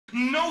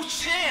No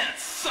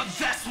chance, so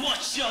that's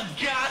what you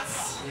got.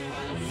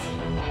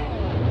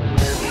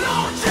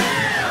 No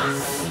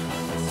chance!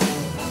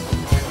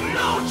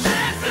 No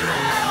chance in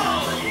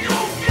hell! You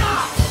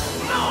got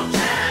no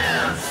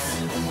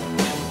chance!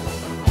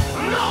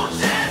 No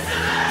chance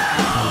in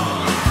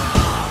hell!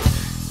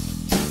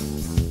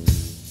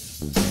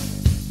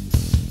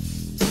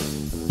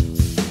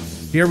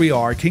 Here we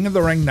are, King of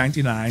the Ring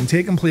 99,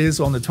 taking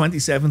place on the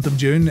 27th of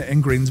June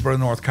in Greensboro,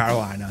 North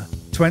Carolina.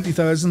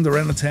 20,000 are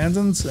in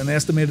attendance, an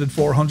estimated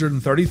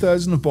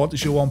 430,000 have bought the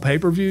show on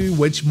pay-per-view,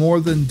 which more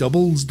than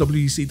doubles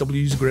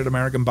WCW's Great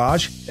American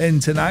Bash.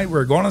 And tonight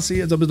we're going to see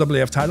a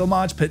WWF title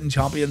match pitting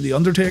champion The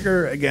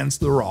Undertaker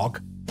against The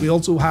Rock. We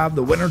also have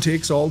the winner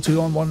takes all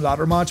 2-on-1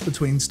 ladder match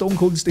between Stone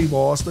Cold Steve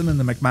Austin and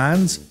the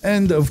McMahons.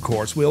 And of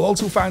course, we'll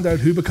also find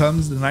out who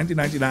becomes the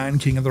 1999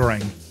 King of the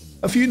Ring.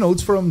 A few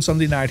notes from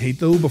Sunday Night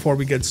Heat though before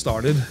we get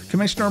started.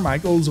 Commissioner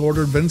Michaels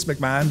ordered Vince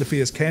McMahon to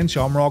face Ken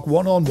Shamrock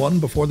one-on-one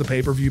before the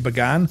pay-per-view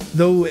began,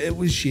 though it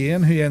was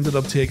Shane who ended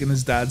up taking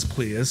his dad's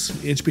place.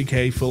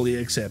 HBK fully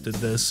accepted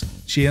this.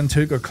 Shane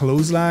took a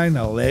clothesline,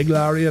 a leg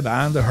lariat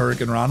and a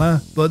Hurricane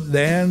Rana, but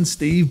then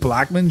Steve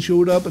Blackman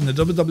showed up and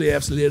the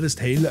WWF's latest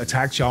heel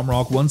attacked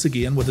Shamrock once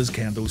again with his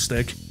kendo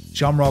stick.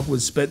 Shamrock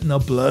was spitting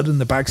up blood in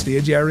the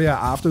backstage area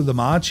after the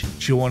match,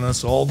 showing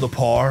us all the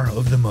power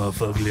of the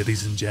motherfucker,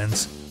 ladies and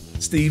gents.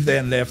 Steve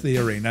then left the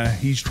arena.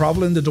 He's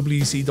travelling to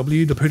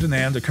WCW to put an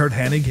end to Kurt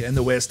Hennig and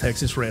the West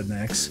Texas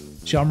Rednecks.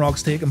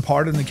 Shamrock's taking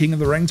part in the King of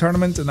the Ring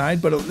tournament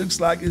tonight, but it looks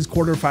like his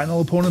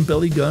quarterfinal opponent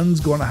Billy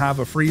Gunn's going to have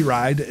a free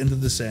ride into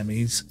the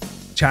semis.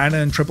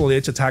 Chyna and Triple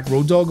H attack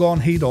Road Dogg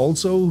on Heat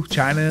also.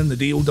 Chyna and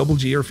the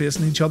DOGG are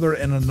facing each other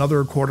in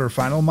another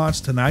quarter-final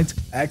match tonight.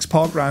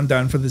 X-Pac ran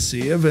down for the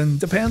save, and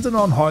depending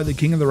on how the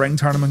King of the Ring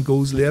tournament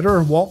goes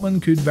later,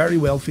 Waltman could very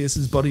well face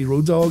his buddy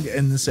Road Dogg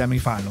in the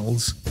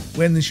semi-finals.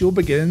 When the show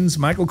begins,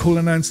 Michael Cole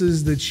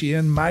announces that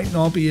Shane might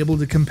not be able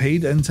to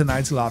compete in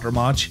tonight's ladder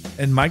match,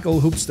 and Michael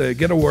hopes to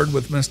get a word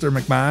with Mr.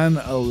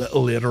 McMahon a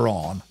little later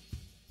on.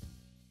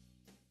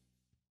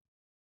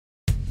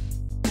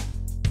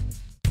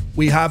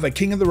 We have a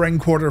King of the Ring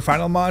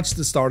quarter-final match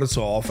to start us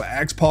off,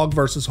 X-Pac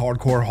versus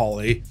Hardcore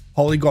Holly.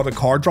 Holly got a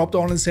card dropped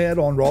on his head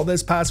on Raw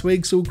this past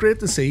week, so great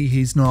to see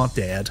he's not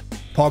dead.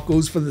 Pac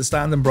goes for the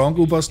standing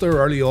Bronco Buster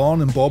early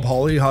on and Bob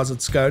Holly has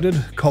it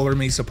scouted, colour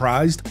me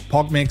surprised.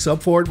 Pac makes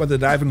up for it with a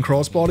diving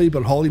crossbody,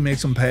 but Holly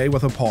makes him pay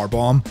with a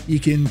powerbomb. You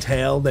can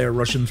tell they're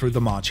rushing through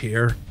the match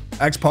here.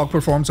 X-Pac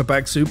performs a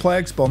back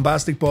suplex,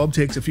 Bombastic Bob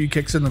takes a few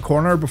kicks in the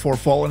corner before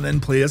falling in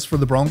place for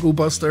the Bronco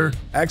Buster.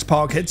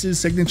 X-Pac hits his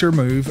signature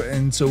move,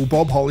 and so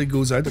Bob Holly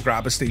goes out to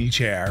grab a steel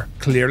chair.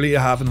 Clearly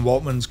having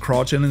Waltman's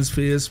crotch in his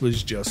face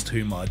was just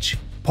too much.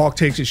 Pac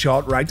takes a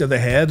shot right to the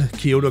head,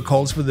 Kyoto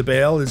calls for the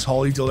bell as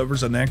Holly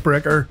delivers a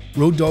neckbreaker.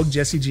 Road Dogg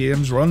Jesse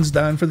James runs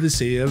down for the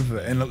save,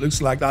 and it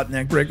looks like that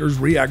neckbreaker's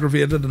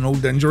re-aggravated an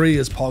old injury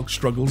as Pac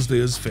struggles to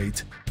his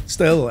feet.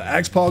 Still,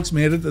 X-Pac's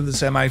made it to the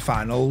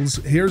semi-finals.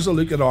 Here's a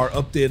look at our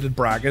updated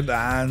bracket,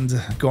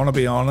 and gonna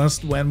be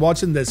honest, when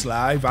watching this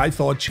live, I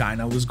thought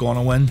Chyna was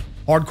gonna win.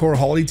 Hardcore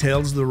Holly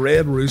tells the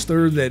Red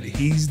Rooster that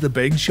he's the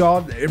big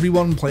shot.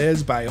 Everyone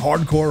plays by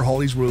Hardcore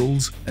Holly's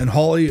rules, and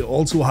Holly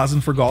also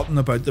hasn't forgotten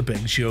about the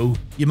Big Show.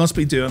 You must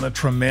be doing a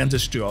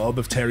tremendous job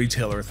if Terry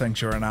Taylor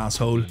thinks you're an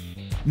asshole.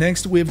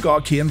 Next, we've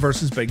got Kane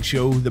vs Big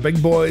Show, the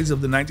big boys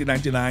of the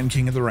 1999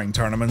 King of the Ring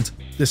tournament.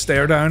 The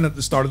stare down at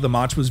the start of the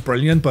match was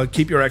brilliant, but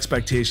keep your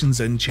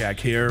expectations in check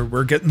here.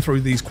 We're getting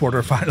through these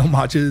quarter-final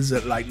matches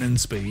at lightning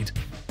speed.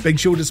 Big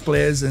Show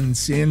displays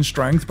insane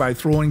strength by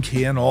throwing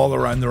Kane all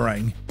around the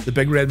ring. The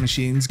Big Red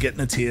Machine's getting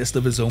a taste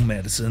of his own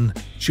medicine.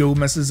 Show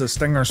misses a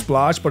stinger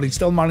splash, but he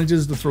still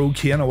manages to throw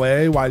Kane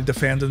away while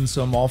defending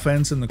some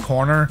offense in the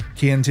corner.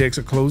 Kane takes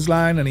a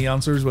clothesline and he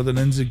answers with an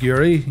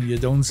enziguri. You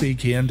don't see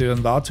Kane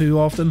doing that too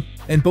often.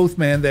 And both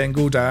men then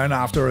go down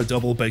after a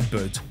double big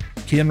boot.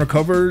 Kane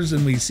recovers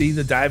and we see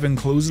the diving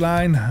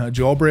clothesline. A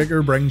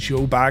jawbreaker brings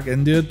Show back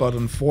into it, but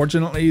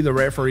unfortunately the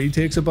referee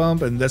takes a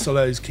bump and this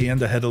allows Kane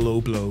to hit a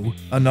low blow.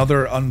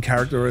 Another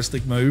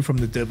uncharacteristic move from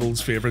the Devil's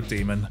favourite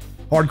demon.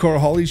 Hardcore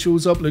Holly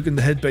shows up looking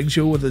to hit Big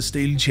Show with a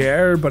steel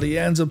chair, but he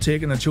ends up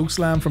taking a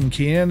chokeslam from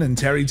Kane and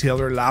Terry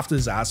Taylor laughed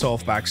his ass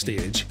off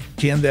backstage.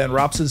 Kane then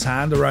wraps his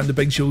hand around the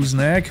Big Show's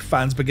neck.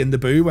 Fans begin to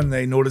boo when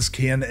they notice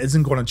Kane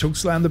isn't going to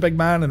chokeslam the big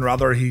man and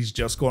rather he's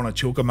just going to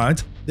choke him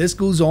out. This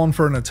goes on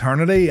for an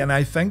eternity and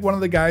I think one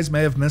of the guys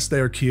may have missed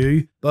their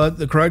cue, but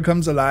the crowd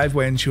comes alive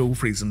when Show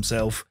frees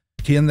himself.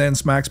 Kane then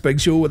smacks Big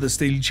Show with a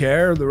steel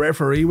chair, the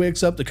referee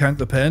wakes up to count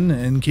the pin,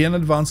 and Kane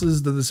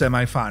advances to the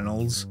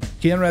semi-finals.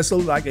 Kane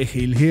wrestled like a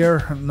heel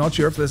here. I'm not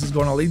sure if this is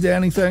going to lead to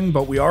anything,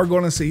 but we are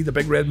going to see the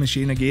Big Red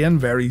Machine again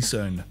very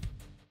soon.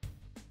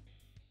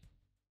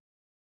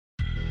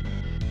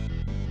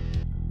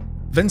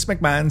 Vince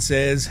McMahon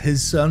says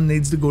his son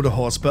needs to go to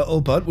hospital,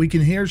 but we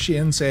can hear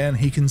Shane saying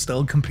he can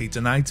still compete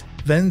tonight.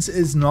 Vince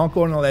is not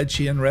going to let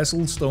Shane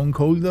wrestle Stone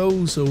Cold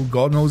though, so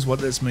God knows what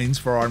this means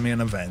for our main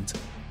event.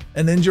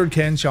 An injured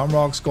Ken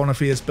Shamrock's gonna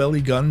face Billy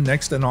Gunn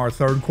next in our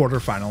third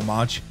quarterfinal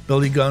match.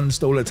 Billy Gunn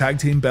stole a tag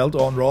team belt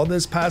on Raw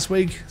this past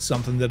week,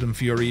 something that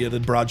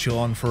infuriated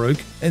Bradshaw and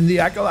Farouk. And the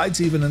Acolytes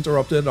even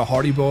interrupted a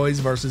Hardy Boyz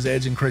versus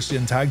Edge and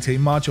Christian tag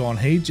team match on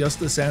Heat just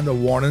to send a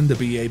warning to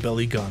BA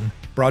Billy Gunn.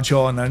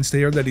 Bradshaw announced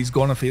here that he's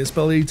gonna face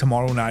Billy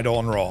tomorrow night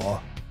on Raw.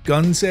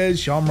 Gunn says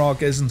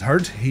Shamrock isn't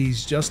hurt,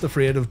 he's just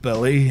afraid of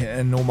Billy,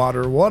 and no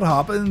matter what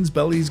happens,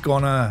 Billy's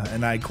gonna,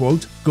 and I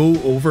quote,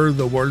 go over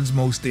the world's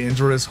most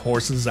dangerous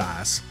horse's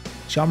ass.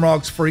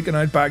 Shamrock's freaking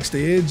out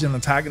backstage and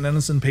attacking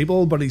innocent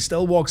people, but he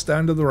still walks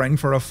down to the ring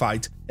for a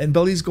fight, and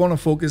Billy's gonna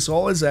focus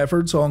all his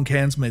efforts on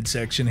Ken's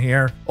midsection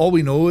here. All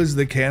we know is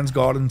that Ken's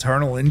got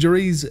internal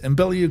injuries, and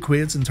Billy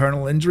equates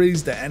internal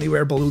injuries to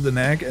anywhere below the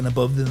neck and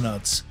above the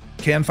nuts.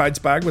 Ken fights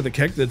back with a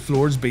kick that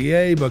floors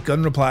BA, but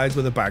Gunn replies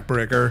with a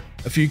backbreaker.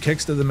 A few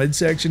kicks to the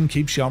midsection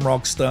keep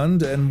Shamrock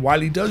stunned, and while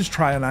he does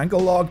try an ankle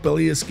lock,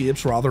 Billy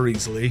escapes rather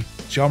easily.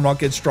 Shamrock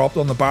gets dropped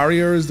on the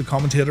barrier as the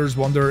commentators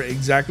wonder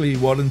exactly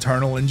what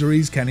internal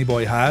injuries Kenny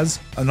Boy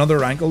has.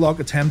 Another ankle lock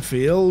attempt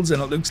fails,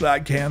 and it looks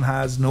like Ken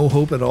has no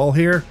hope at all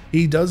here.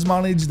 He does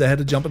manage to hit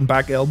a jumping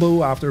back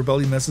elbow after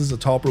Billy misses a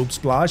top rope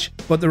splash,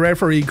 but the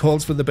referee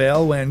calls for the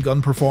bell when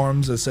Gunn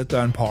performs a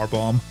sit-down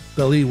powerbomb.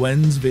 Billy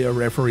wins via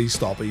referee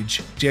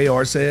stoppage.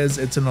 JR says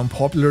it's an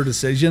unpopular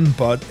decision,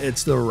 but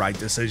it's the right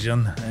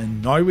decision.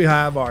 And now we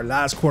have our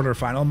last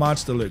quarter-final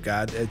match to look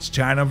at. It's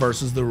Chyna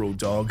versus the Road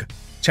Dogg.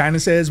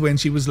 Chyna says when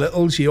she was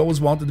little she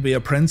always wanted to be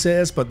a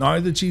princess, but now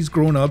that she's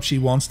grown up she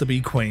wants to be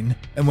queen.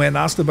 And when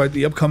asked about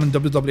the upcoming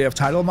WWF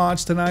title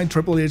match tonight,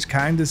 Triple H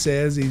kinda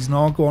says he's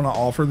not going to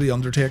offer the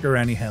Undertaker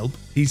any help.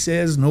 He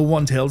says no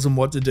one tells him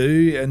what to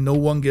do and no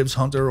one gives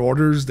Hunter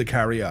orders to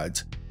carry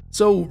out.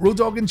 So, Road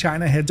Dogg and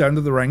Chyna head down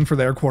to the ring for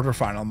their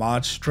quarterfinal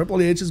match.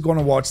 Triple H is going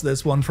to watch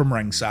this one from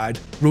ringside.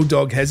 Road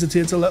Dogg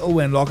hesitates a little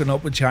when locking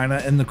up with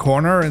Chyna in the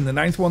corner, and the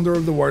ninth wonder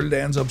of the world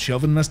ends up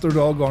shoving Mr.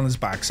 Dogg on his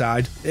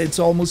backside. It's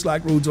almost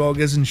like Road Dogg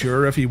isn't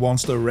sure if he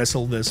wants to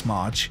wrestle this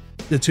match.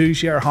 The two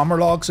share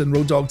hammerlocks and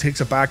Road Dogg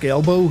takes a back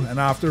elbow, and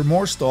after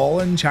more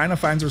stalling, Chyna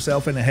finds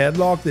herself in a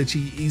headlock that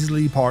she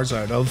easily powers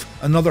out of.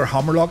 Another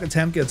hammerlock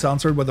attempt gets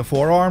answered with a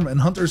forearm,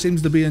 and Hunter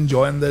seems to be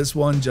enjoying this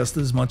one just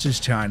as much as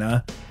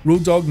Chyna.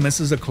 Road Dogg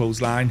misses a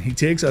clothesline, he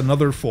takes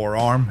another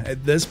forearm.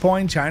 At this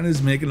point,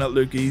 Chyna's making it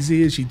look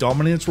easy as she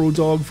dominates Road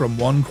Dogg from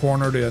one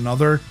corner to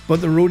another,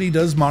 but the roadie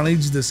does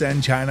manage to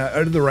send Chyna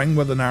out of the ring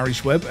with an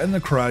Irish whip, and the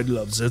crowd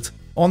loves it.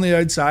 On the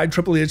outside,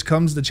 Triple H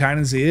comes to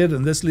Chyna's aid,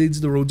 and this leads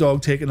to Road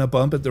Dogg taking a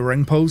bump at the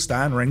ring post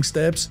and ring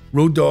steps.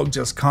 Road Dogg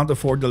just can't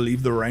afford to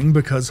leave the ring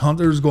because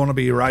Hunter's going to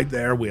be right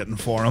there waiting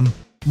for him.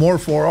 More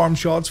forearm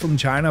shots from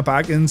Chyna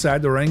back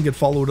inside the ring get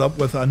followed up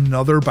with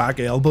another back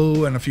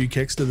elbow and a few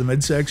kicks to the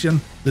midsection.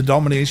 The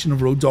domination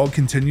of Road Dogg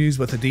continues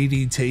with a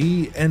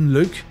DDT, and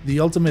look, the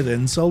ultimate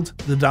insult,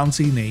 the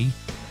dancey knee.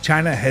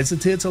 Chyna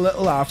hesitates a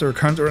little after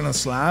countering a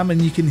slam,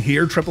 and you can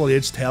hear Triple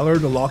H tell her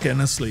to lock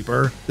in a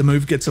sleeper. The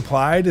move gets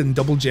applied and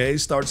Double J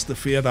starts to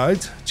fade out.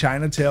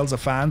 Chyna tells a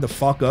fan to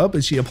fuck up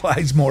as she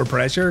applies more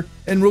pressure,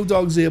 and Road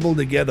Dogg's able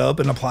to get up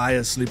and apply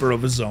a sleeper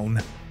of his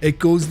own. It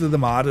goes to the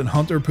mat and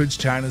Hunter puts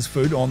Chyna's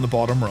foot on the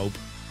bottom rope.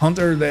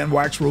 Hunter then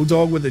whacks Road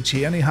Dogg with a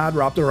chain he had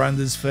wrapped around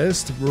his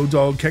fist. Road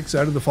Dogg kicks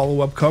out of the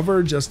follow-up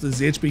cover just as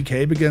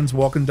HBK begins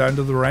walking down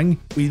to the ring.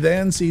 We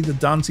then see the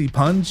dancey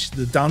punch,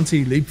 the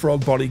dancey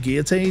leapfrog body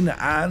guillotine,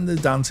 and the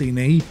dancey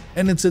knee.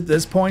 And it's at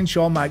this point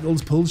Shawn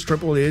Michaels pulls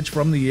Triple H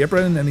from the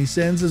apron and he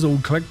sends his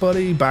old click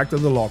buddy back to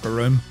the locker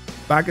room.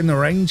 Back in the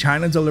ring,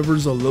 Chyna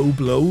delivers a low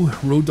blow.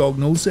 Road Dogg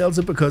no-sells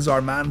it because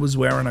our man was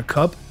wearing a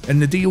cup, and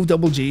the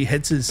DOGG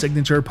hits his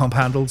signature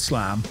pump-handled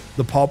slam.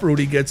 The pop road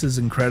he gets is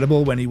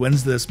incredible when he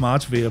wins this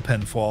match via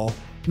pinfall.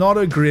 Not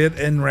a great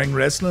in-ring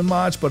wrestling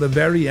match, but a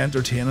very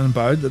entertaining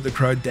bout that the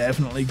crowd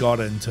definitely got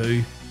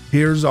into.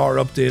 Here's our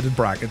updated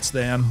brackets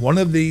then. One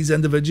of these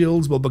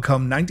individuals will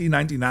become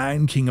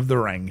 1999 King of the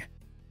Ring.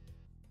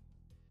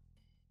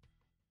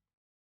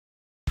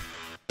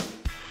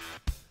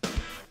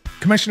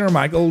 Commissioner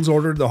Michaels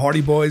ordered the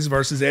Hardy Boyz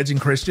versus Edge and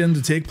Christian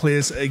to take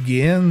place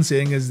again,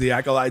 seeing as the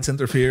Acolytes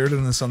interfered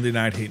in the Sunday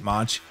Night Heat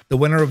match. The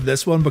winner of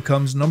this one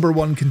becomes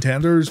 #1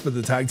 contenders for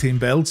the tag team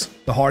belts.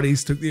 The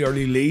Hardys took the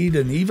early lead,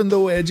 and even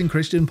though Edge and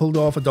Christian pulled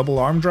off a double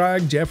arm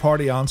drag, Jeff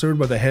Hardy answered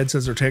with a head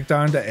scissor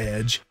takedown to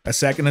Edge. A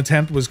second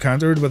attempt was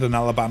countered with an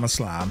Alabama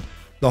slam.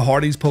 The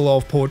Hardys pull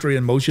off Poetry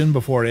in Motion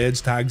before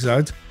Edge tags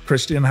out.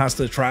 Christian has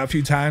to try a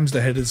few times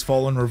to hit his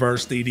fallen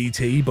reverse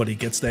DDT, but he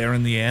gets there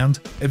in the end.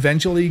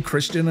 Eventually,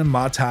 Christian and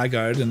Matt tag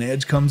out and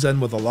Edge comes in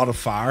with a lot of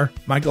fire.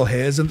 Michael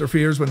Hayes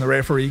interferes when the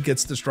referee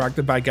gets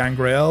distracted by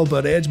Gangrel,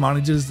 but Edge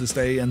manages to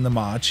stay in the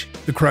match.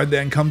 The crowd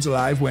then comes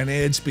alive when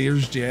Edge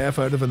spears Jeff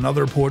out of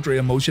another Poetry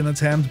in Motion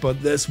attempt,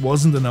 but this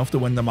wasn't enough to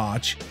win the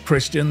match.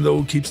 Christian,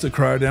 though, keeps the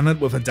crowd in it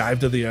with a dive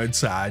to the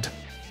outside.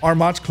 Our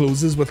match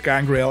closes with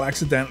Gangrel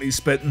accidentally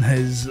spitting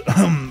his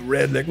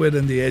red liquid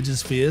in the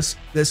Edge's face.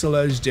 This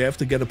allows Jeff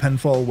to get a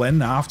pinfall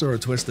win after a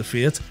twist of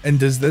fate. And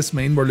does this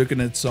mean we're looking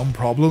at some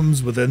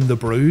problems within the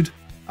Brood?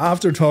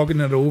 After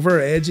talking it over,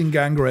 Edge and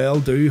Gangrel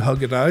do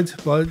hug it out,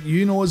 but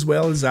you know as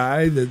well as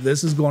I that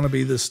this is going to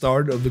be the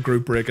start of the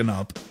group breaking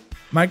up.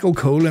 Michael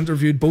Cole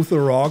interviewed both The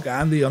Rock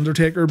and The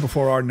Undertaker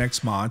before our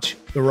next match.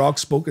 The Rock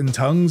spoke in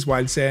tongues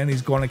while saying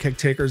he's going to kick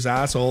Taker's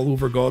ass all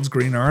over God's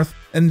green earth,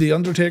 and The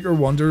Undertaker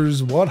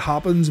wonders what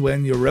happens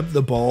when you rip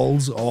the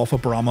balls off a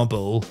Brahma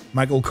bull.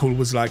 Michael Cole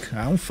was like,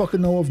 I don't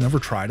fucking know, I've never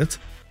tried it.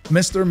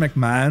 Mr.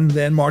 McMahon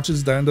then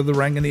marches down to the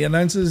ring and he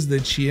announces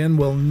that Shane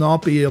will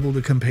not be able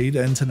to compete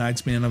in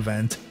tonight's main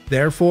event.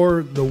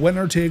 Therefore, the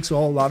winner takes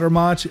all ladder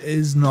match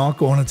is not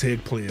going to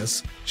take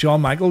place.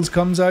 Shawn Michaels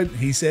comes out,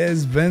 he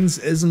says Vince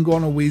isn't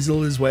going to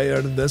weasel his way out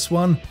of this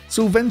one,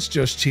 so Vince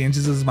just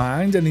changes his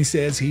mind and he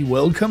says he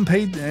will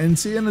compete, and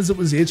seeing as it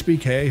was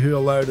HBK who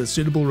allowed a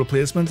suitable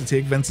replacement to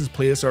take Vince's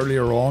place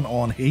earlier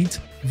on Heat,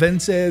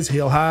 Vince says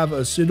he'll have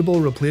a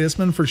suitable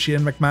replacement for Shane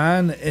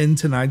McMahon in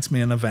tonight's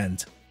main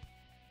event.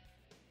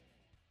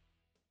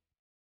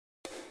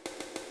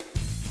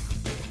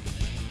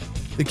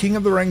 The King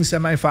of the Ring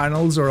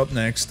semi-finals are up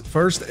next.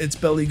 First, it's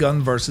Billy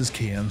Gunn versus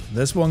Kane.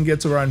 This one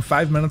gets around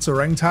 5 minutes of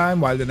ring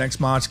time, while the next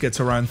match gets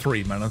around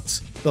 3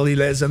 minutes. Billy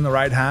lays in the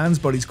right hands,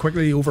 but he's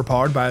quickly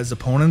overpowered by his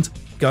opponent.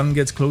 Gunn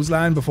gets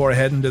clotheslined before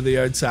heading to the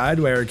outside,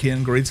 where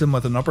Kane greets him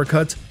with an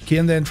uppercut.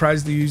 Kane then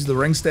tries to use the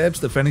ring steps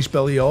to finish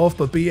Billy off,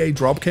 but BA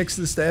drop kicks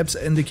the steps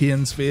into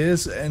Kane's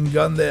face, and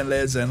Gunn then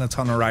lays in a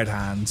ton of right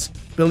hands.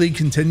 Billy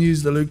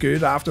continues to look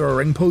good after a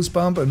ring post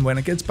bump, and when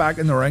it gets back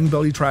in the ring,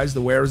 Billy tries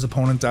to wear his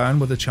opponent down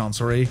with a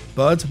chancery.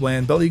 But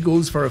when Billy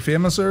goes for a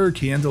famouser,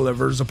 Kane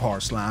delivers a power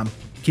slam.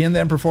 Kane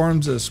then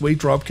performs a sweet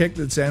dropkick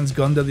that sends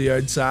Gunn to the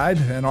outside,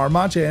 and our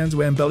match ends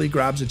when Billy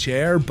grabs a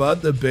chair,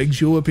 but the Big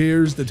Show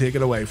appears to take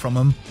it away from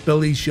him.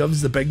 Billy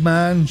shoves the big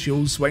man,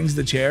 Show swings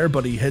the chair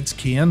but he hits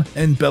Kane,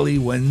 and Billy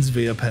wins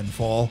via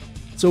pinfall.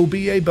 So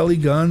BA Billy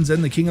Gunn's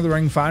in the King of the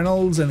Ring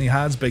finals, and he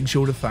has Big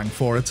Show to thank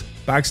for it.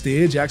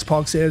 Backstage,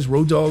 X-Pac says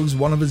Road Dogg's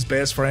one of his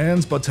best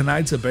friends, but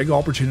tonight's a big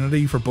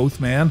opportunity for both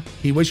men.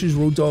 He wishes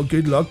Road Dogg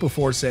good luck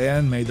before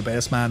saying may the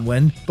best man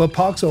win, but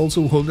Pac's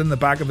also holding the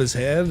back of his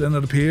head and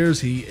it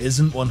appears he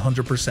isn't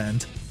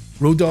 100%.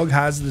 Road Dogg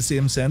has the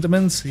same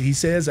sentiments. He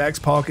says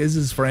X-Pac is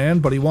his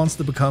friend, but he wants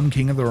to become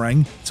King of the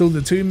Ring. So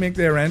the two make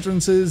their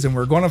entrances, and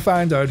we're going to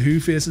find out who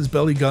faces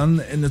Billy Gunn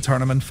in the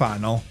tournament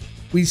final.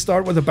 We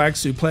start with a back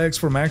suplex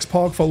from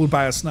X-Pac, followed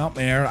by a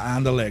snapmare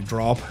and a leg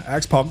drop.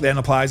 X-Pac then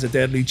applies a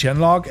deadly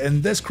chinlock,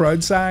 and this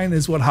crowd sign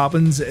is what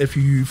happens if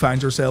you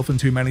find yourself in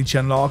too many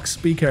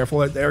chinlocks. Be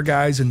careful out there,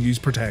 guys, and use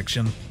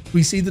protection.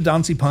 We see the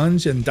Dancy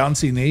Punch and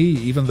Dancy Knee,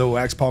 even though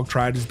X-Pac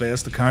tried his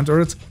best to counter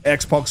it.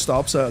 X-Pac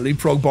stops a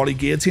leapfrog body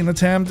guillotine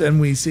attempt,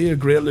 and we see a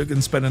great looking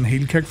spinning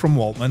heel kick from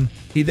Waltman.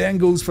 He then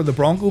goes for the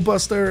Bronco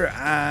Buster,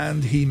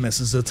 and he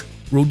misses it.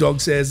 Road Dogg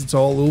says it's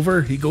all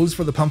over. He goes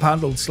for the pump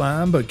handled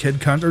slam, but Kid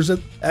counters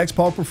it.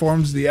 X-Pac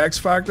performs the X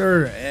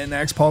Factor, and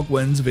X-Pac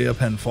wins via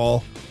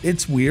pinfall.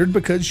 It's weird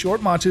because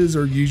short matches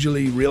are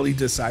usually really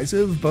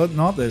decisive, but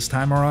not this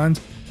time around.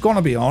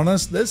 Gonna be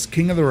honest, this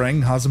King of the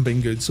Ring hasn't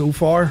been good so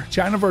far.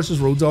 Chyna vs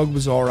Road Dogg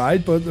was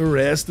alright, but the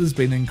rest has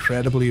been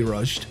incredibly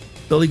rushed.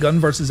 Billy Gunn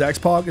vs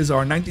X-Pac is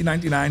our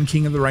 1999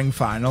 King of the Ring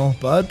final,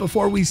 but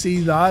before we see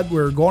that,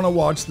 we're gonna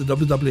watch the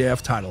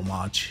WWF title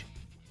match.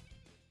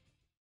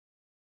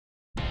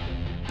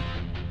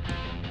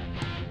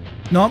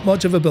 Not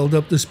much of a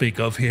build-up to speak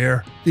of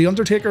here. The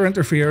Undertaker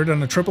interfered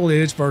in a Triple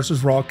H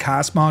vs Rock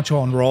cast match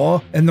on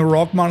Raw, and The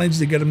Rock managed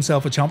to get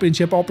himself a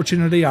championship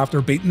opportunity after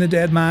beating the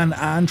Dead Man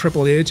and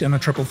Triple H in a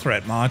triple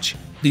threat match.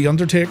 The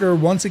Undertaker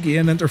once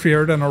again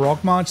interfered in a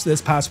Rock match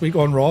this past week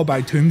on Raw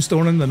by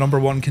tombstoning the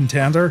 #1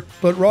 contender,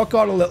 but Rock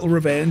got a little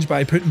revenge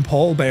by putting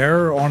Paul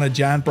Bearer on a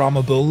giant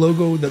Brahma Bull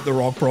logo that The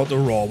Rock brought to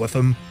Raw with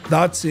him.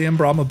 That same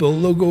Brahma Bull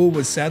logo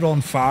was set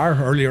on fire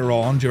earlier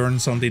on during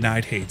Sunday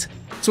Night Heat.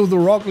 So The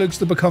Rock looks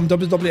to become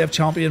WWF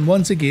champion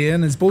once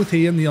again as both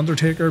he and The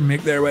Undertaker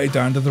make their way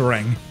down to the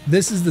ring.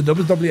 This is the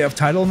WWF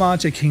title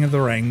match at King of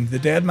the Ring, the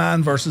Dead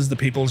Man versus the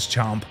People's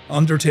Champ,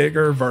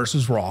 Undertaker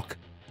versus Rock.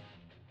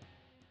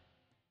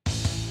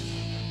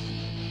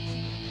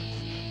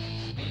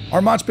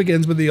 Our match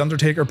begins with The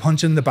Undertaker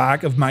punching the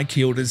back of Mike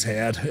Chioda's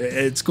head.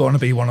 It's going to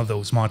be one of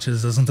those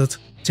matches, isn't it?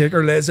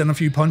 Taker lays in a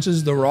few punches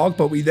to The Rock,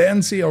 but we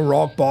then see a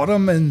Rock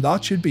bottom, and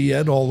that should be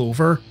it all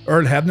over.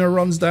 Earl Hebner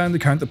runs down to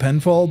count the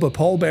pinfall, but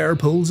Paul Bearer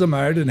pulls him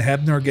out and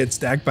Hebner gets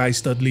decked by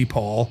Studley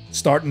Paul,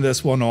 starting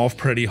this one off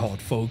pretty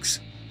hot, folks.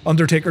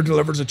 Undertaker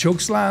delivers a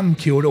chokeslam,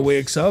 Chioda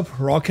wakes up,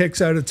 Rock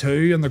kicks out at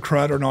 2, and the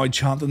crowd are now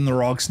chanting The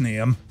Rock's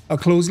name. A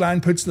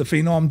clothesline puts the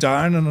Phenom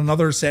down and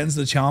another sends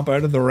the champ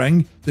out of the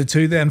ring. The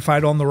two then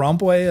fight on the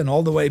rampway and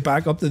all the way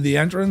back up to the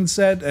entrance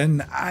set,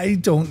 and I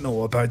don't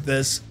know about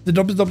this. The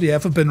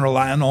WWF have been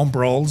relying on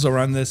brawls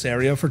around this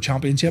area for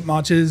championship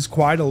matches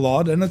quite a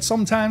lot, and it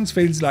sometimes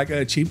feels like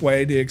a cheap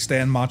way to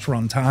extend match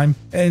runtime.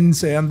 In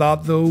saying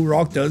that though,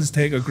 Rock does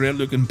take a great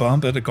looking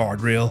bump at a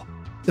guardrail.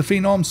 The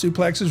Phenom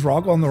suplexes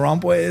Rock on the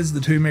rampway as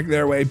the two make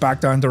their way back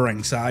down to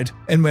ringside.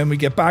 And when we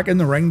get back in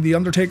the ring, The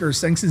Undertaker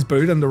sinks his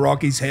boot into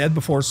Rocky's head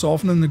before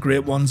softening the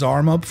Great One's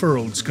arm up for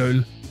old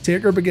school.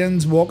 Taker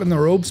begins walking the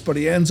ropes, but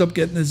he ends up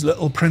getting his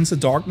little Prince of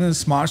Darkness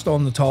smashed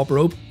on the top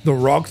rope. The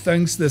Rock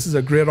thinks this is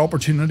a great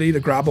opportunity to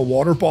grab a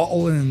water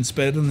bottle and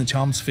spit in the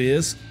champ's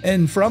face.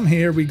 And from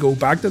here we go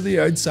back to the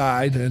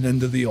outside and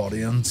into the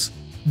audience.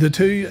 The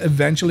two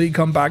eventually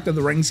come back to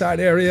the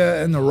ringside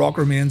area and The Rock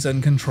remains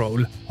in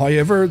control.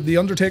 However, The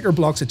Undertaker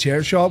blocks a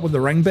chair shot with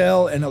the ring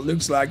bell and it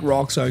looks like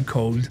Rock's out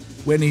cold.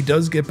 When he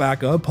does get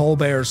back up, Paul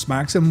Bearer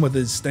smacks him with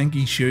his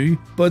stinky shoe,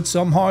 but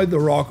somehow The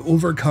Rock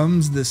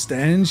overcomes the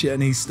stench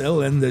and he's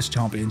still in this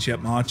championship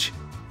match.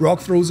 Rock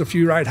throws a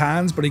few right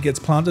hands, but he gets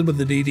planted with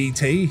the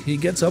DDT. He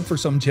gets up for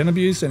some chin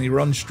abuse and he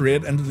runs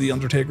straight into the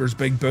Undertaker's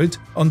big boot.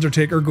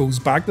 Undertaker goes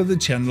back to the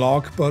chin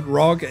lock, but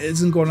Rock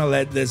isn't going to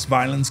let this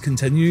violence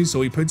continue,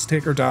 so he puts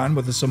Taker down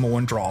with a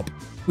Samoan drop.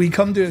 We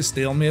come to a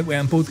stalemate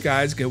when both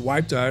guys get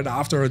wiped out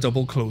after a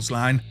double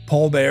clothesline.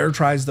 Paul Bearer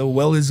tries to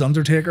will his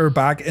Undertaker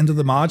back into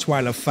the match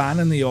while a fan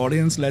in the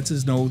audience lets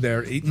us know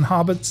their eating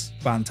habits.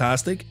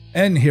 Fantastic.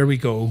 And here we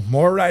go.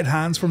 More right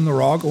hands from The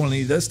Rock,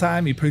 only this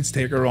time he puts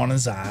Taker on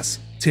his ass.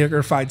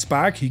 Taker fights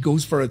back, he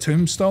goes for a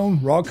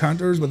tombstone, Rock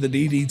counters with a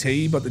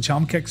DDT, but the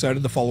champ kicks out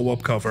of the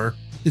follow-up cover.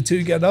 The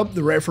two get up,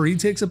 the referee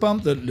takes a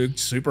bump that looked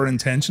super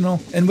intentional,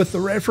 and with the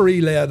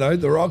referee laid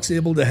out, The Rock's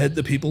able to hit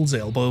the people's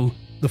elbow.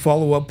 The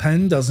follow-up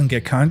pin doesn't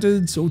get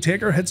counted, so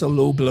Taker hits a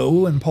low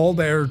blow and Paul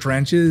Bearer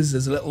drenches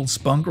his little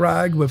spunk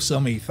rag with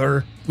some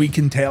ether. We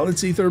can tell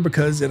it's ether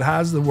because it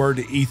has the word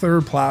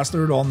ether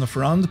plastered on the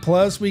front,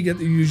 plus we get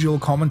the usual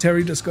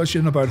commentary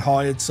discussion about how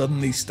it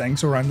suddenly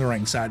stinks around the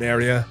ringside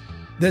area.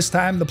 This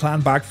time the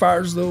plan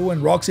backfires though,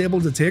 and Rock's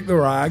able to take the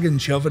rag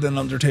and shove it in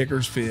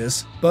Undertaker's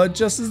face. But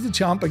just as the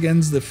champ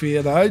begins to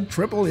fade out,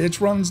 Triple H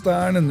runs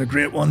down and the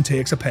Great One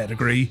takes a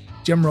pedigree.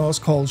 Jim Ross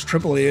calls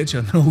Triple H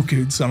a no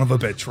good son of a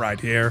bitch right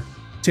here.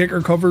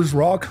 Taker covers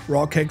Rock,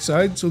 Rock kicks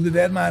out, so the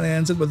dead man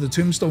ends it with a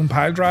tombstone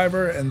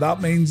piledriver, and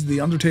that means The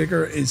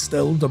Undertaker is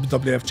still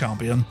WWF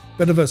Champion.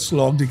 Bit of a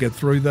slog to get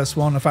through this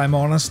one if I'm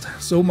honest.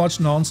 So much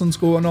nonsense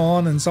going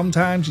on, and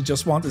sometimes you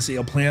just want to see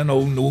a plain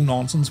old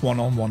no-nonsense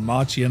one-on-one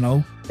match, you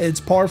know.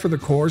 It's par for the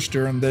course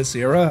during this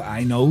era,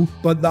 I know,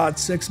 but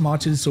that's 6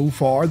 matches so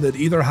far that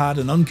either had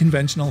an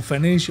unconventional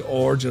finish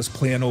or just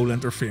plain old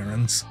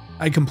interference.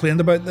 I complained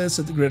about this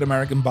at the Great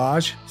American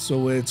Bash,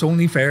 so it's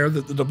only fair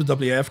that the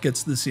WWF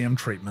gets the same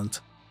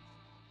treatment.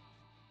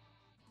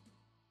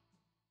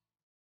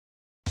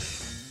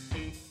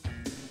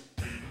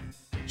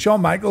 Shawn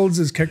Michaels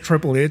has kicked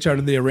Triple H out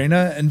of the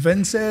arena, and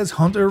Vince says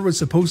Hunter was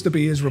supposed to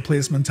be his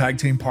replacement tag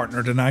team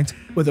partner tonight.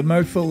 With a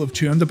mouthful of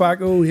chewing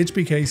tobacco,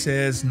 HBK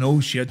says, "No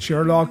shit,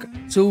 Sherlock."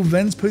 So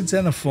Vince puts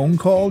in a phone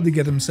call to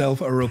get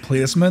himself a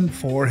replacement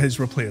for his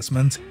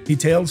replacement. He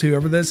tells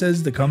whoever this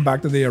is to come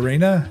back to the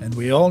arena, and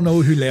we all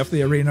know who left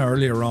the arena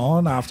earlier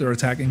on after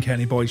attacking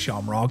Kenny Boy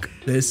Shamrock.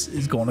 This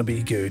is gonna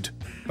be good.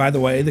 By the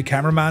way, the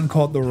cameraman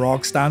caught The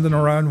Rock standing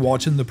around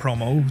watching the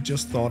promo,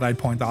 just thought I'd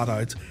point that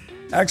out.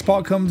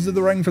 X-Pac comes to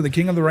the ring for the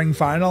King of the Ring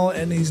final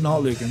and he's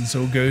not looking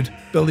so good.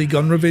 Billy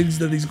Gunn reveals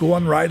that he's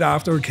going right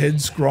after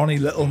Kid's scrawny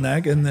little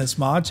neck in this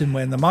match, and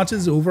when the match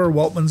is over,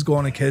 Waltman's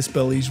going to kiss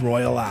Billy's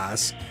royal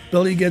ass.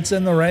 Billy gets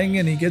in the ring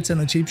and he gets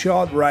in a cheap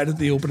shot right at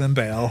the opening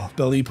bell.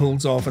 Billy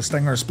pulls off a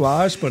stinger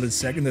splash, but his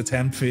second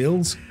attempt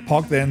fails.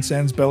 Pac then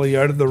sends Billy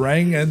out of the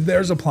ring, and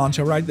there's a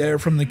plancha right there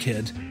from the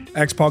Kid.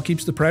 X-Pac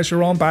keeps the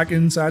pressure on back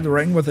inside the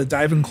ring with a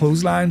diving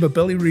clothesline, but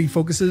Billy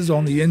refocuses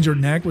on the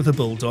injured neck with a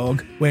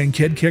bulldog. When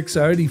Kid kicks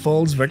out, he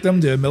falls victim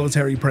to a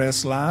military press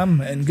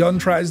slam, and Gunn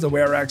tries to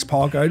wear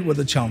X-Pac out with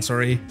a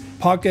chancery.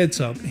 Pac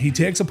gets up, he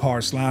takes a power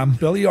slam.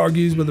 Billy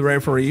argues with the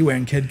referee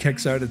when Kid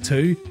kicks out at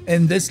 2,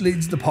 and this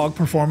leads to Pac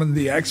performing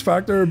the X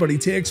Factor, but he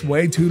takes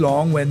way too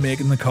long when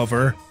making the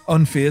cover.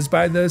 Unfazed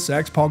by this,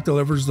 X-Pac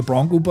delivers the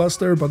Bronco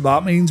Buster, but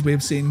that means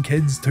we've seen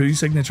Kid's 2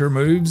 signature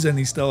moves and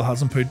he still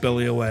hasn't put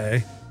Billy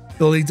away.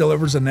 Billy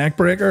delivers a neck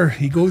breaker.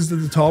 He goes to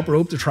the top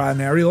rope to try an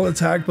aerial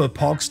attack, but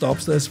Pac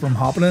stops this from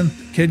happening.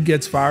 Kid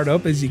gets fired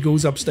up as he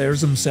goes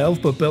upstairs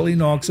himself, but Billy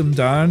knocks him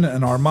down,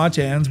 and our match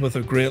ends with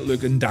a great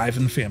looking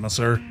diving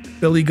famouser.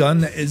 Billy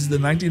Gunn is the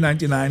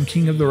 1999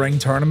 King of the Ring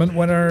tournament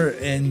winner,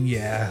 and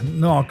yeah,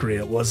 not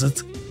great, was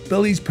it?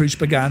 Billy's push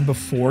began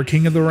before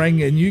King of the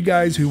Ring, and you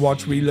guys who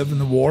watch Reliving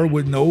the War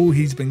would know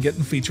he's been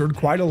getting featured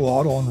quite a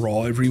lot on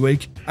Raw every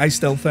week. I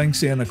still think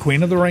seeing a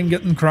Queen of the Ring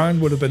getting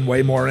crowned would have been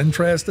way more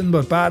interesting,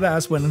 but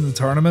Badass winning the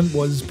tournament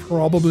was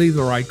probably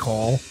the right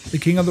call. The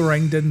King of the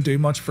Ring didn't do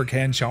much for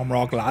Ken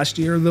Shamrock last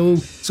year though,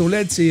 so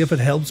let's see if it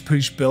helps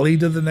push Billy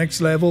to the next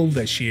level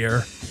this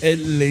year. At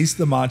least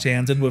the match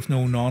ended with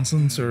no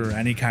nonsense or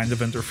any kind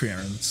of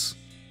interference.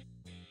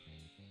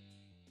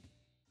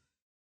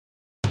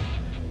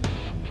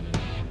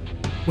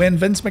 When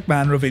Vince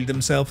McMahon revealed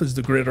himself as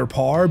the greater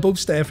power, both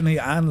Stephanie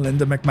and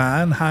Linda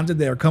McMahon handed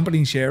their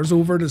company shares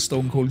over to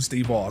Stone Cold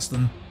Steve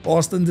Austin.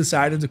 Austin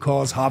decided to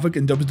cause havoc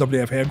in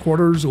WWF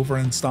headquarters over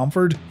in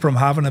Stamford, from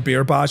having a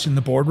beer bash in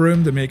the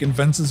boardroom to making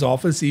Vince's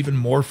office even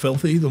more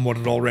filthy than what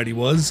it already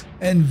was,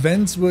 and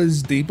Vince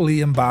was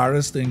deeply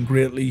embarrassed and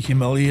greatly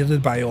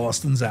humiliated by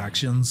Austin's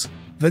actions.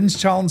 Vince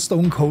challenged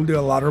Stone Cold to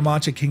a ladder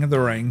match at King of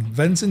the Ring,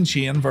 Vince and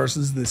Shane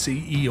versus the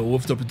CEO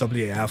of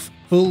WWF.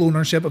 Full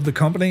ownership of the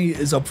company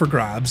is up for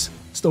grabs.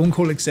 Stone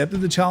Cold accepted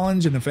the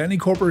challenge, and if any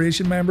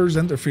corporation members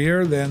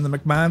interfere, then the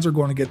McMahons are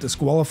going to get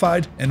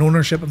disqualified and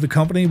ownership of the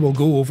company will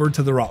go over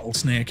to the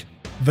Rattlesnake.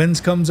 Vince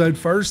comes out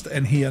first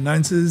and he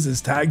announces his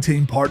tag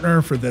team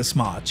partner for this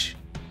match.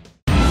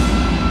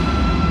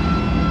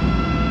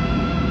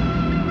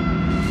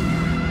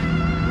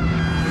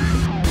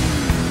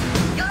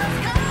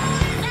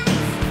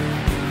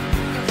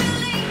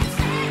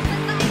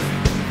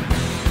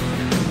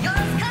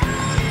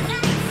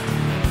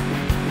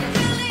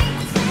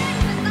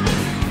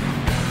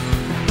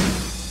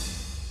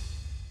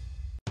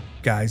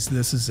 Guys,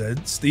 this is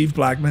it. Steve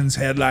Blackman's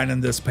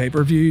headlining this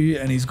pay-per-view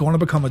and he's going to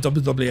become a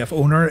WWF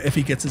owner if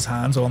he gets his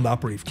hands on that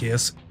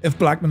briefcase. If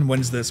Blackman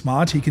wins this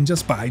match, he can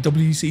just buy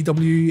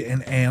WCW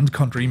and end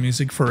country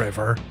music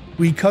forever.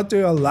 We cut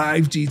to a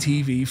live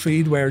GTV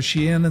feed where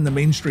Shane and the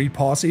Main Street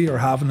Posse are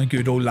having a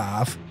good old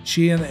laugh.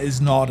 Shane is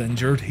not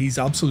injured, he's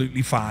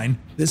absolutely fine.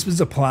 This was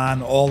a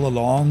plan all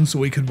along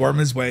so he could worm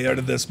his way out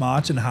of this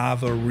match and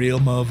have a real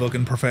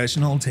motherfucking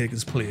professional take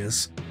his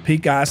place.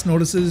 Pete Gas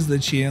notices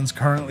that Shane's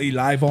currently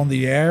live on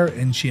the air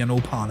and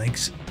Shane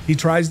panics. He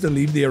tries to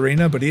leave the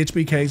arena but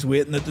HBK's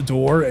waiting at the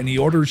door and he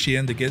orders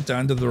Shane to get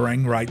down to the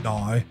ring right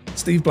now.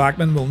 Steve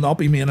Blackman will not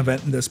be main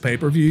eventing this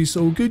pay-per-view,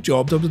 so good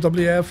job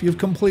WWF, you've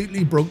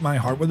completely broke my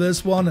heart with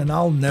this one and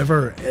I'll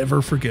never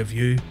ever forgive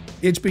you.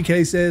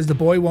 HBK says the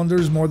Boy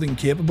Wonder's more than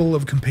capable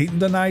of competing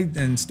tonight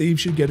and Steve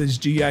should get his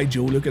G.I.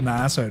 Joe looking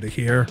ass out of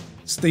here.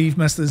 Steve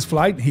missed his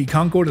flight, he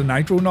can't go to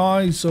Nitro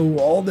now, so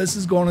all this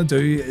is going to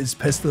do is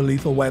piss the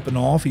Lethal Weapon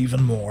off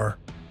even more.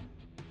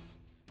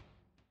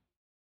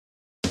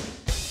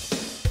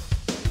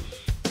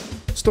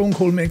 Stone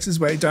Cold makes his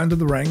way down to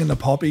the ring and the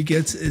pop he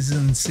gets is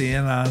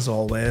insane as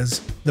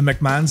always. The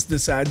McMahons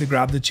decide to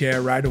grab the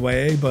chair right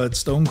away, but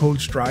Stone Cold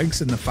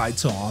strikes and the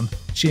fight's on.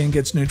 Shane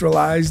gets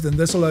neutralized and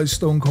this allows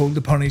Stone Cold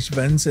to punish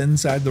Vince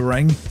inside the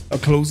ring. A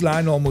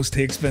clothesline almost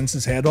takes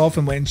Vince's head off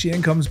and when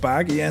Shane comes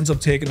back he ends up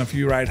taking a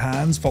few right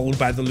hands followed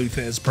by the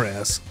Luthez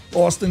press.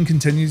 Austin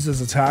continues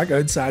his attack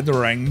outside the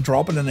ring,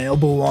 dropping an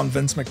elbow on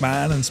Vince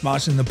McMahon and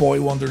smashing the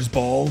Boy Wonder's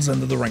balls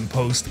into the ring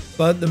post.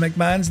 But the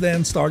McMahons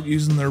then start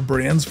using their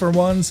brains for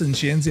once and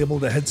Shane's able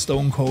to hit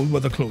Stone Cold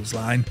with a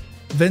clothesline.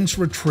 Vince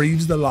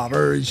retrieves the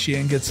ladder as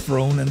Shane gets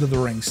thrown into the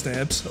ring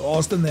steps.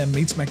 Austin then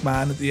meets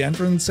McMahon at the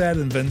entrance set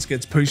and Vince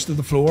gets pushed to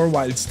the floor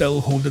while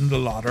still holding the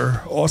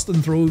ladder.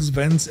 Austin throws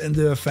Vince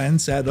into a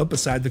fence set up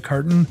beside the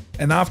curtain,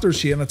 and after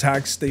Shane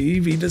attacks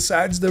Steve, he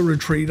decides to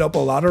retreat up a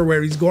ladder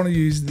where he's going to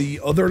use the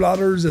other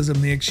ladders as a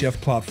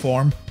makeshift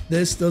platform.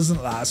 This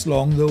doesn't last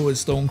long though as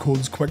Stone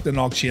Cold's quick to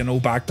knock Shane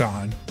back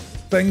down.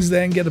 Things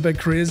then get a bit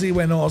crazy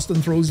when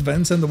Austin throws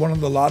Vince into one of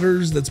the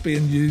ladders that's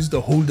being used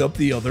to hold up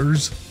the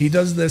others. He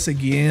does this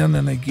again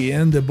and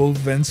again to both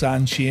Vince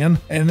and Shane,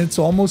 and it's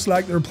almost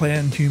like they're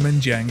playing human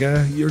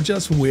Jenga. You're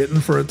just waiting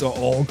for it to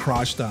all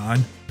crash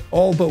down.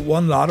 All but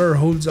one ladder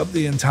holds up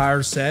the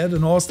entire set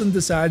and Austin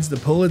decides to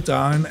pull it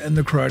down and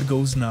the crowd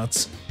goes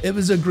nuts. It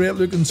was a great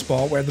looking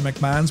spot where the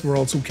McMahons were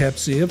also kept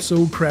safe,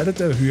 so credit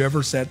to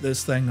whoever set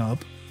this thing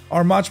up.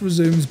 Our match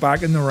resumes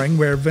back in the ring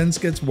where Vince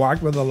gets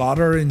whacked with a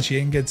ladder and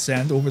Shane gets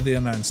sent over the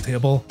announce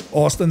table.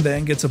 Austin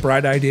then gets a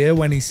bright idea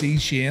when he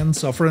sees Shane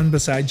suffering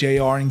beside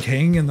JR and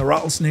King and the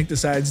Rattlesnake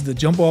decides to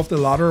jump off the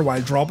ladder while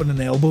dropping an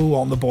elbow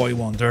on the Boy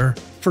Wonder.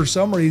 For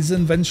some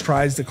reason, Vince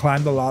tries to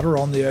climb the ladder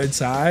on the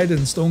outside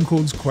and Stone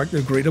Cold's quick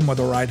to greet him with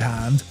a right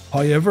hand.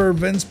 However,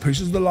 Vince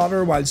pushes the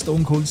ladder while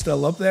Stone Cold's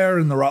still up there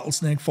and the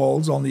Rattlesnake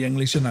falls on the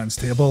English announce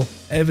table.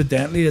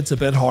 Evidently, it's a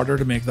bit harder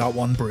to make that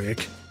one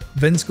break.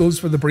 Vince goes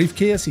for the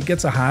briefcase, he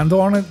gets a hand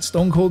on it,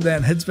 Stone Cold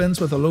then hits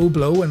Vince with a low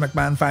blow and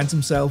McMahon finds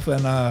himself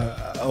in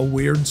a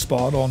weird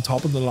spot on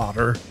top of the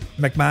ladder.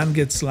 McMahon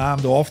gets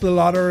slammed off the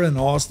ladder and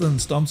Austin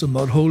stumps a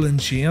mud hole in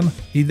Shane.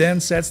 He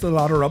then sets the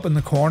ladder up in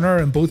the corner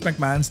and both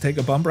McMahons take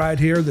a bump ride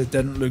here that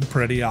didn't look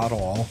pretty at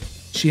all.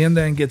 Shane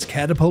then gets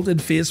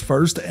catapulted face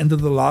first into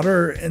the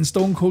ladder and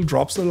Stone Cold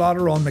drops the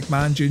ladder on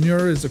McMahon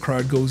Jr. as the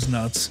crowd goes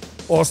nuts.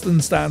 Austin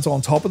stands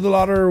on top of the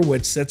ladder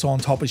which sits on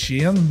top of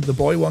Shane. The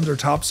Boy Wonder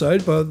taps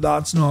out but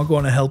that's not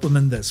going to help him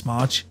in this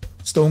match.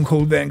 Stone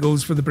Cold then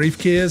goes for the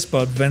briefcase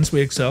but Vince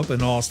wakes up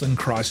and Austin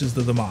crashes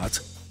to the mat.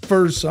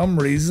 For some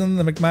reason,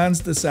 the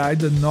McMahons decide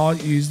to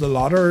not use the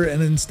ladder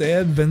and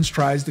instead Vince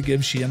tries to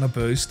give Shane a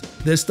boost.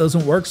 This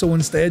doesn't work so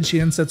instead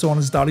Shane sits on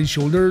his daddy's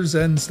shoulders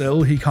and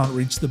still he can't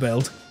reach the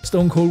belt.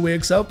 Stone Cold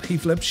wakes up, he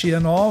flips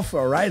Shane off,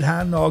 a right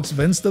hand knocks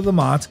Vince to the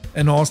mat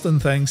and Austin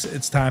thinks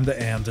it's time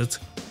to end it.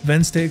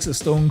 Vince takes a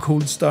Stone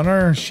Cold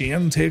Stunner,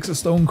 Shane takes a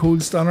Stone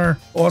Cold Stunner,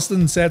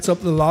 Austin sets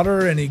up the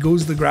ladder and he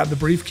goes to grab the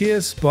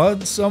briefcase,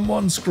 but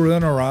someone's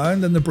screwing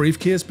around and the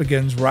briefcase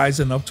begins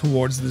rising up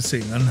towards the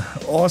ceiling.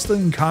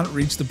 Austin can't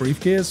reach the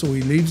briefcase so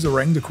he leaves the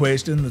ring to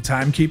question the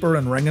timekeeper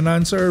and ring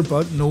announcer,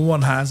 but no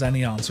one has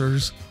any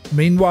answers.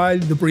 Meanwhile,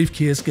 the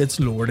briefcase gets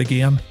lowered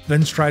again.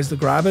 Vince tries to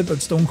grab it,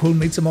 but Stone Cold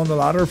meets him on the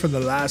ladder for the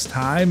last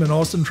time, and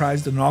Austin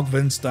tries to knock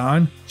Vince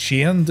down.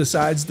 Shane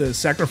decides to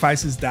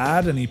sacrifice his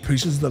dad and he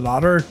pushes the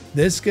ladder.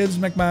 This gives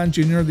McMahon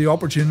Jr. the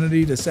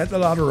opportunity to set the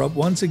ladder up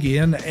once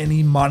again, and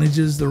he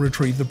manages to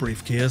retrieve the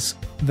briefcase.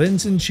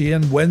 Vince and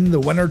Shane win the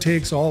winner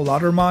takes all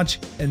ladder match,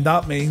 and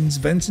that means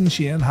Vince and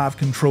Shane have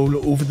control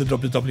over the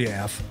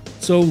WWF.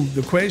 So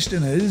the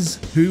question is,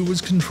 who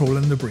was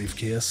controlling the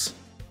briefcase?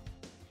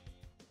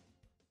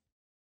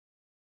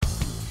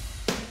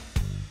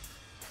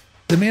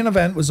 The main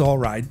event was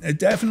alright. It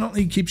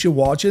definitely keeps you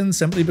watching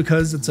simply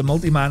because it's a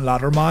multi-man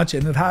ladder match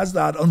and it has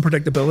that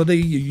unpredictability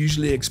you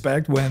usually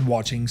expect when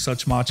watching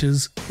such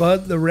matches.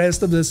 But the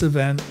rest of this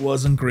event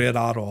wasn't great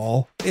at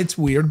all. It's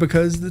weird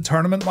because the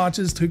tournament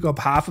matches took up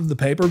half of the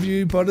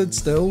pay-per-view, but it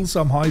still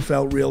somehow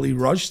felt really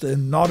rushed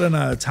and not in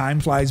a time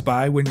flies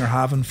by when you're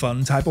having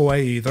fun type of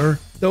way either.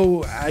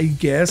 Though I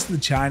guess the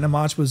Chyna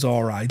match was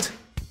alright.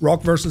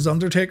 Rock vs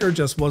Undertaker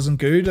just wasn't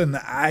good, and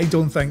I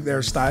don't think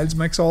their styles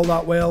mix all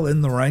that well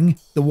in the ring.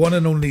 The one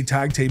and only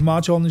tag team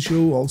match on the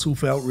show also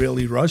felt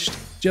really rushed.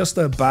 Just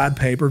a bad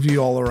pay-per-view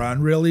all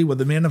around really, with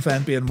the main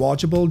event being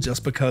watchable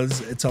just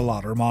because it's a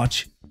ladder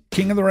match.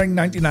 King of the Ring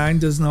 99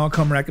 does not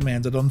come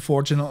recommended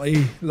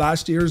unfortunately.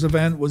 Last year's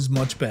event was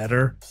much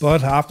better,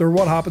 but after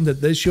what happened at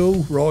this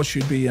show, Raw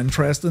should be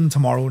interesting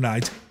tomorrow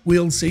night.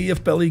 We'll see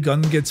if Billy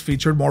Gunn gets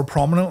featured more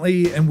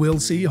prominently, and we'll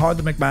see how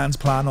the McMahons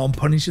plan on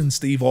punishing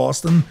Steve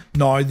Austin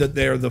now that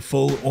they're the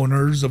full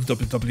owners of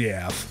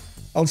WWF.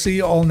 I'll see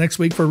you all next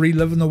week for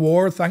Reliving the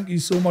War. Thank you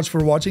so much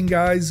for watching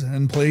guys,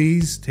 and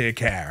please take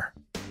care.